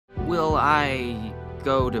Will I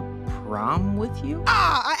go to prom with you?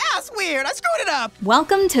 That's weird. I screwed it up.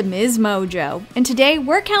 Welcome to MsMojo, and today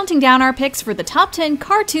we're counting down our picks for the top 10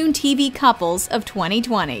 cartoon TV couples of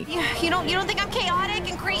 2020. You don't think I'm chaotic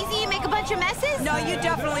and crazy and make a bunch of messes? No, you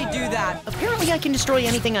definitely do that. Apparently I can destroy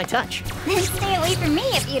anything I touch. Then stay away from me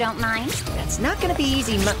if you don't mind. That's not gonna be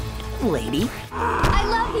easy, lady. I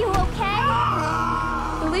love you, okay?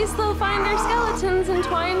 At least they'll find their skeletons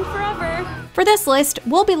entwined forever. For this list,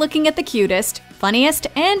 we'll be looking at the cutest, funniest,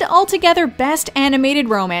 and altogether best animated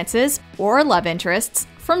romances, or love interests,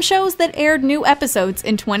 from shows that aired new episodes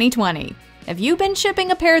in 2020. Have you been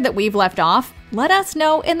shipping a pair that we've left off? Let us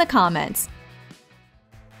know in the comments.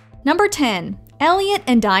 Number 10. Elliot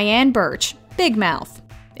and Diane Birch, Big Mouth.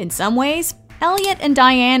 In some ways, Elliot and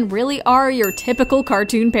Diane really are your typical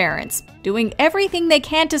cartoon parents, doing everything they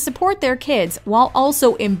can to support their kids while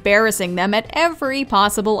also embarrassing them at every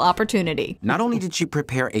possible opportunity. Not only did she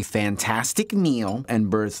prepare a fantastic meal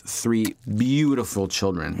and birth 3 beautiful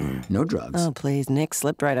children, no drugs. Oh, please, Nick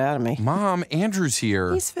slipped right out of me. Mom, Andrew's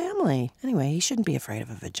here. He's family. Anyway, he shouldn't be afraid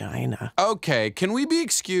of a vagina. Okay, can we be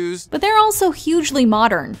excused? But they're also hugely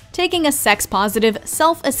modern, taking a sex-positive,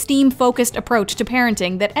 self-esteem-focused approach to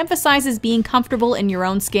parenting that emphasizes being comfortable in your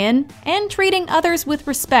own skin and treating others with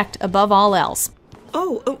respect above all else.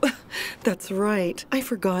 Oh, that's right. I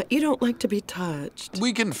forgot. You don't like to be touched.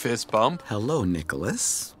 We can fist bump. Hello,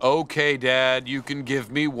 Nicholas. Okay, Dad, you can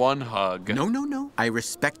give me one hug. No. I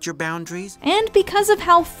respect your boundaries. And because of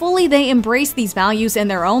how fully they embrace these values in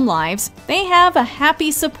their own lives, they have a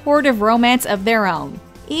happy, supportive romance of their own,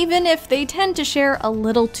 even if they tend to share a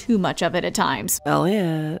little too much of it at times.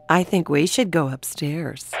 Elliot, I think we should go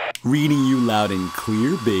upstairs. Reading you loud and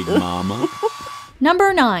clear, Big Mama.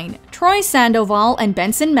 Number 9. Troy Sandoval and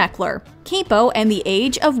Benson Meckler, Kipo and the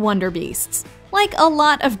Age of Wonderbeasts. Like a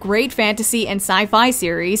lot of great fantasy and sci-fi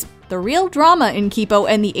series, the real drama in Kipo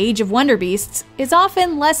and the Age of Wonderbeasts is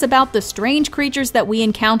often less about the strange creatures that we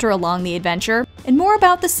encounter along the adventure, and more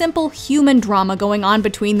about the simple human drama going on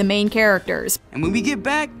between the main characters. And when we get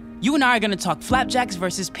back, you and I are gonna talk flapjacks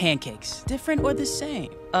versus pancakes. Different or the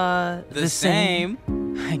same? The same.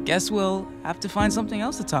 I guess we'll have to find something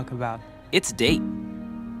else to talk about. It's date.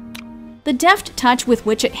 The deft touch with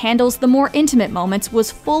which it handles the more intimate moments was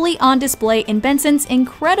fully on display in Benson's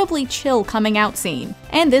incredibly chill coming out scene,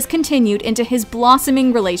 and this continued into his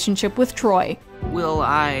blossoming relationship with Troy. Will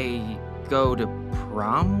I go to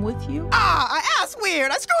prom with you? That's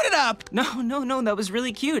weird. I screwed it up. No, that was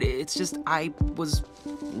really cute. It's just I was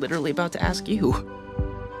literally about to ask you.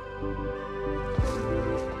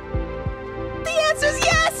 The answer's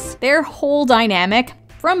yes! Their whole dynamic,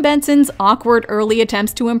 from Benson's awkward early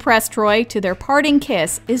attempts to impress Troy to their parting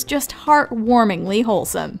kiss, is just heartwarmingly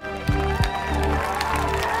wholesome.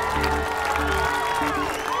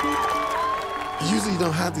 I usually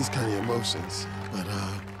don't have these kind of emotions, but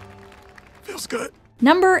feels good.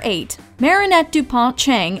 Number 8. Marinette Dupont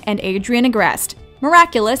Chang and Adrian Agreste,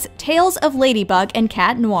 Miraculous Tales of Ladybug and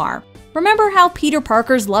Cat Noir. Remember how Peter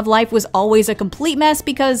Parker's love life was always a complete mess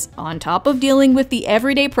because, on top of dealing with the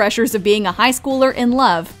everyday pressures of being a high schooler in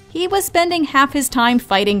love, he was spending half his time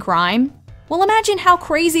fighting crime? Well, imagine how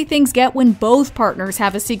crazy things get when both partners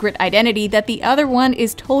have a secret identity that the other one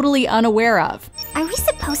is totally unaware of. Are we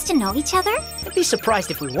supposed to know each other? I'd be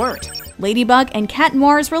surprised if we weren't. Ladybug and Cat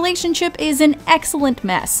Noir's relationship is an excellent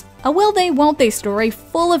mess. A will they won't they story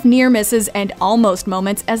full of near misses and almost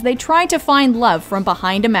moments as they try to find love from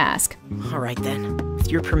behind a mask. All right then.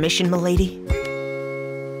 With your permission, m'lady.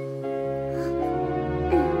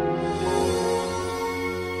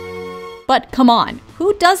 But come on,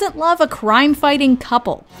 who doesn't love a crime-fighting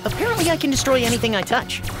couple? Apparently I can destroy anything I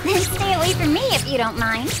touch. Then stay away from me if you don't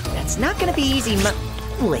mind. That's not gonna be easy,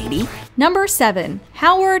 lady. Number 7.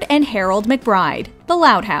 Howard and Harold McBride, The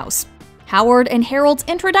Loud House. Howard and Harold's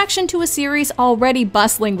introduction to a series already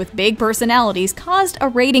bustling with big personalities caused a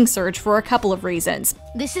rating surge for a couple of reasons.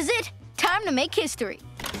 This is it. Time to make history.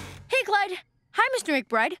 Hey, Clyde. Hi, Mr.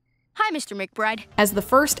 McBride. Hi, Mr. McBride. As the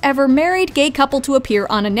first ever married gay couple to appear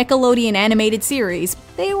on a Nickelodeon animated series,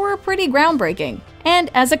 they were pretty groundbreaking. And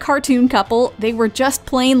as a cartoon couple, they were just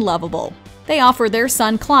plain lovable. They offer their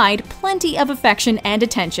son Clyde plenty of affection and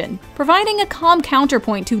attention, providing a calm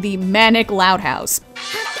counterpoint to the manic Loud House.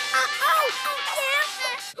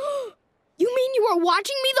 You mean you were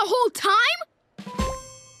watching me the whole time?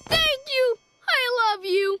 Thank you. I love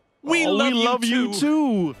you. We love you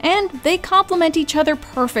too. And they complement each other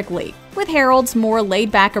perfectly, with Harold's more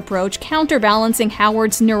laid-back approach counterbalancing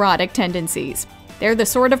Howard's neurotic tendencies. They're the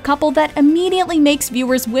sort of couple that immediately makes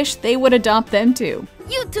viewers wish they would adopt them too.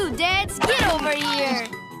 You two dads, get over here.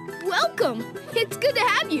 welcome. It's good to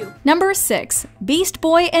have you. Number 6. Beast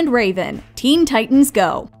Boy and Raven, Teen Titans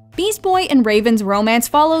Go. Beast Boy and Raven's romance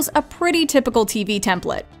follows a pretty typical TV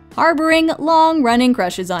template, harboring long-running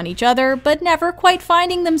crushes on each other, but never quite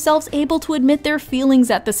finding themselves able to admit their feelings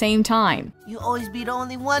at the same time. You always be the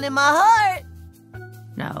only one in my heart.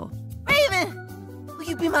 No. Raven, will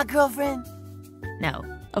you be my girlfriend? No.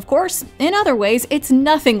 Of course, in other ways, it's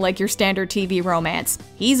nothing like your standard TV romance.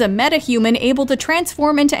 He's a metahuman able to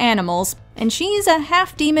transform into animals, and she's a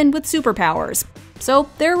half-demon with superpowers. So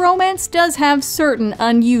their romance does have certain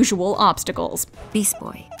unusual obstacles. Beast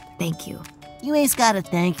Boy, thank you. You ain't gotta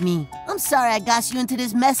thank me. I'm sorry I got you into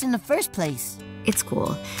this mess in the first place. It's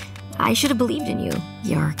cool. I should have believed in you.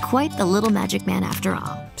 You're quite the little magic man after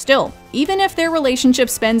all. Still, even if their relationship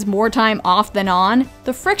spends more time off than on,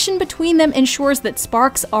 the friction between them ensures that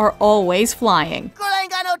sparks are always flying. Girl, I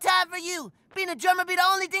ain't got no time for you. Being a drummer be the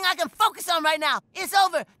only thing I can focus on right now. It's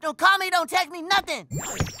over. Don't call me, don't text me, nothing.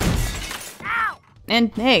 Ow!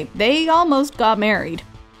 And hey, they almost got married.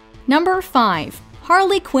 Number 5.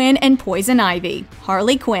 Harley Quinn and Poison Ivy,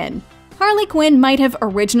 Harley Quinn. Harley Quinn might have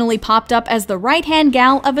originally popped up as the right-hand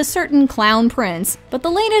gal of a certain clown prince, but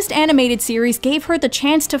the latest animated series gave her the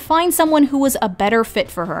chance to find someone who was a better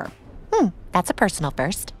fit for her. That's a personal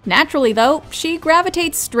first. Naturally, though, she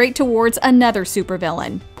gravitates straight towards another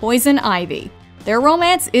supervillain, Poison Ivy. Their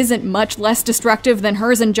romance isn't much less destructive than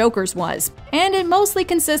hers and Joker's was, and it mostly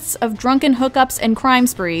consists of drunken hookups and crime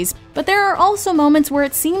sprees, but there are also moments where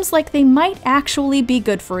it seems like they might actually be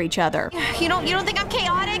good for each other. You don't think I'm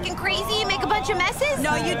chaotic and crazy and make a bunch of messes?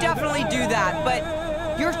 No, you definitely do that,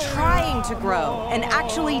 but you're trying to grow and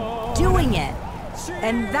actually doing it.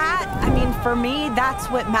 And that, I mean, for me, that's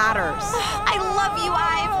what matters. I love you,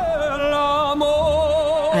 Ive.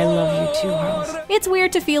 I love you too, Harles. It's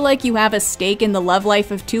weird to feel like you have a stake in the love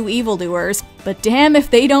life of two evildoers, but damn if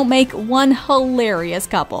they don't make one hilarious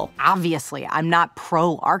couple. Obviously, I'm not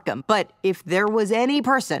pro Arkham, but if there was any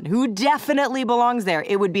person who definitely belongs there,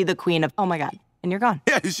 it would be the Queen of, oh my God, and you're gone.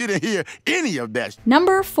 Yeah, you shouldn't hear any of that.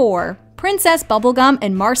 Number 4. Princess Bubblegum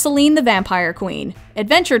and Marceline the Vampire Queen.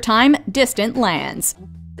 Adventure Time, Distant Lands.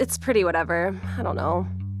 It's pretty whatever. I don't know.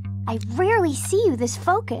 I rarely see you this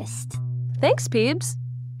focused. Thanks, Peebs.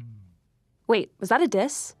 Wait, was that a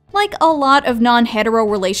diss? Like a lot of non-hetero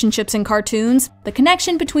relationships in cartoons, the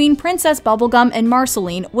connection between Princess Bubblegum and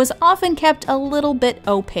Marceline was often kept a little bit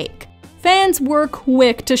opaque. Fans were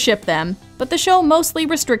quick to ship them, but the show mostly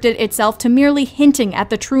restricted itself to merely hinting at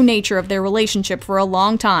the true nature of their relationship for a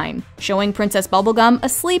long time, showing Princess Bubblegum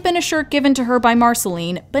asleep in a shirt given to her by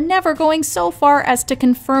Marceline, but never going so far as to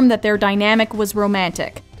confirm that their dynamic was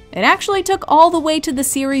romantic. It actually took all the way to the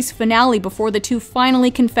series finale before the two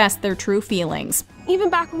finally confessed their true feelings. Even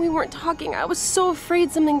back when we weren't talking, I was so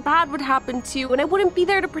afraid something bad would happen to you and I wouldn't be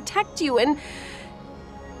there to protect you, and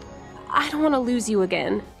I don't want to lose you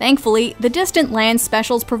again. Thankfully, the Distant Lands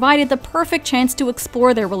specials provided the perfect chance to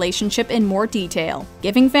explore their relationship in more detail,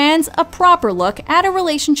 giving fans a proper look at a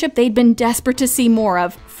relationship they'd been desperate to see more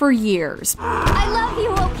of for years. I love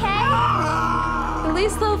you, okay? At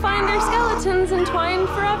least they'll find their skeletons entwined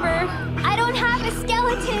forever. I don't have a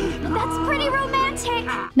skeleton, but that's pretty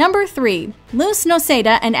romantic. Number 3. Luz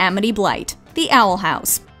Noceda and Amity Blight, The Owl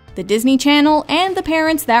House. The Disney Channel and the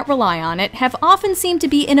parents that rely on it have often seemed to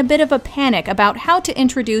be in a bit of a panic about how to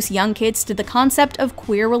introduce young kids to the concept of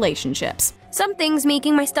queer relationships. Something's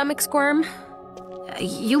making my stomach squirm.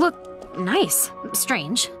 You look nice.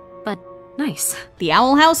 Strange, but nice. The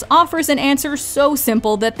Owl House offers an answer so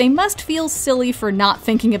simple that they must feel silly for not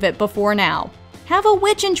thinking of it before now. Have a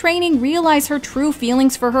witch in training realize her true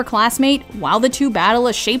feelings for her classmate while the two battle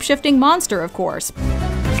a shape-shifting monster, of course.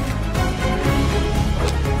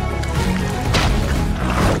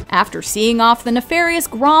 After seeing off the nefarious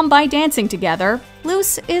Grom by dancing together,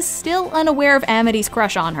 Luz is still unaware of Amity's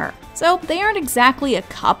crush on her. So they aren't exactly a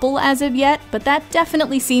couple as of yet, but that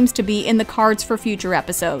definitely seems to be in the cards for future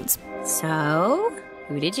episodes. So,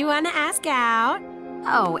 who did you want to ask out?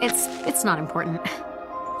 Oh, it's not important.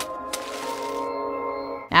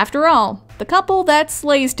 After all, the couple that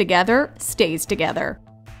slays together stays together.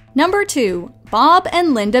 Number 2. Bob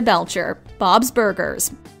and Linda Belcher, Bob's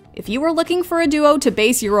Burgers. If you were looking for a duo to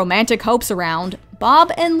base your romantic hopes around,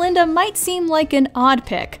 Bob and Linda might seem like an odd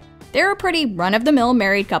pick. They're a pretty run-of-the-mill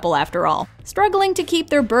married couple after all, struggling to keep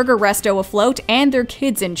their burger resto afloat and their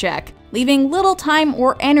kids in check. leaving little time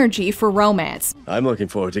or energy for romance. I'm looking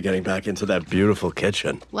forward to getting back into that beautiful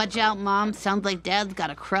kitchen. Watch out, Mom. Sounds like Dad's got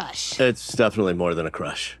a crush. It's definitely more than a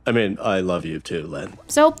crush. I mean, I love you too, Len.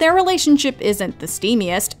 So their relationship isn't the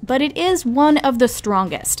steamiest, but it is one of the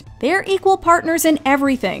strongest. They're equal partners in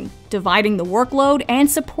everything, dividing the workload and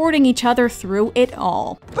supporting each other through it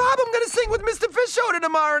all. Bob, I'm gonna sing with Mr. Fishoda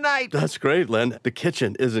tomorrow night! That's great, Len. The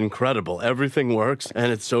kitchen is incredible. Everything works,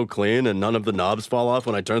 and it's so clean, and none of the knobs fall off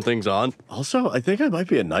when I turn things on. Also, I think I might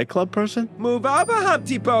be a nightclub person. Move over,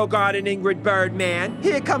 Humpty Bogart and Ingrid Birdman.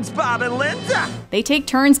 Here comes Bob and Linda. They take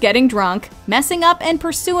turns getting drunk, messing up and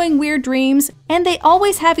pursuing weird dreams, and they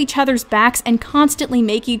always have each other's backs and constantly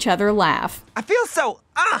make each other laugh. I feel so,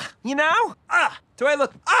 you know? Do I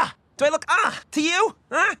look, to you?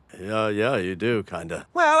 Huh? Yeah, you do, kinda.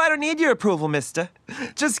 Well, I don't need your approval, mister.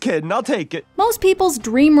 Just kidding, I'll take it. Most people's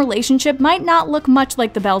dream relationship might not look much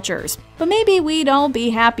like the Belchers, but maybe we'd all be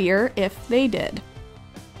happier if they did.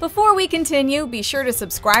 Before we continue, be sure to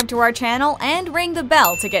subscribe to our channel and ring the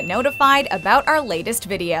bell to get notified about our latest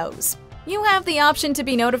videos. You have the option to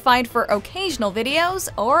be notified for occasional videos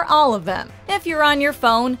or all of them. If you're on your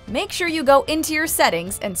phone, make sure you go into your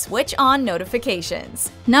settings and switch on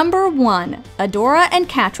notifications. Number 1. Adora and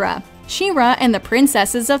Catra, She-Ra and the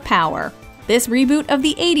Princesses of Power. This reboot of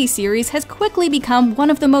the 80s series has quickly become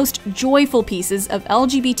one of the most joyful pieces of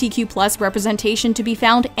LGBTQ+ representation to be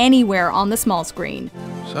found anywhere on the small screen.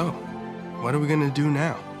 So, what are we gonna do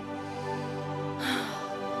now?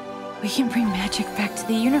 We can bring magic back to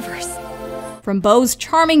the universe. From Bo's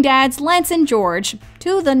charming dads, Lance and George,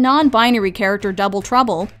 to the non-binary character Double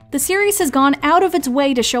Trouble, the series has gone out of its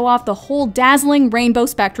way to show off the whole dazzling rainbow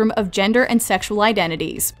spectrum of gender and sexual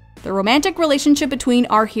identities. The romantic relationship between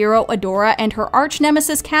our hero Adora and her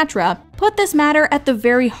arch-nemesis Catra put this matter at the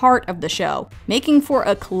very heart of the show, making for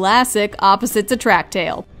a classic opposites attract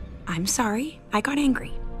tale. I'm sorry, I got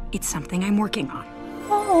angry. It's something I'm working on.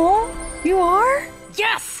 Oh, you are?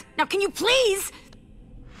 Yes! Now can you please?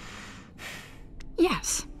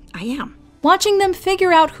 Yes, I am. Watching them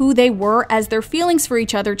figure out who they were as their feelings for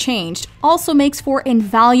each other changed also makes for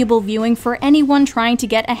invaluable viewing for anyone trying to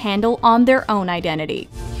get a handle on their own identity.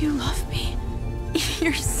 You love me.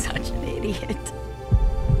 You're such an idiot.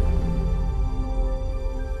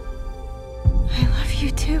 I love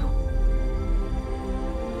you too.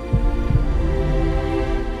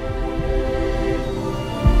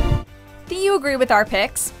 Do you agree with our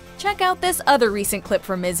picks? Check out this other recent clip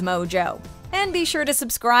from MsMojo. And be sure to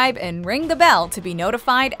subscribe and ring the bell to be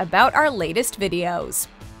notified about our latest videos.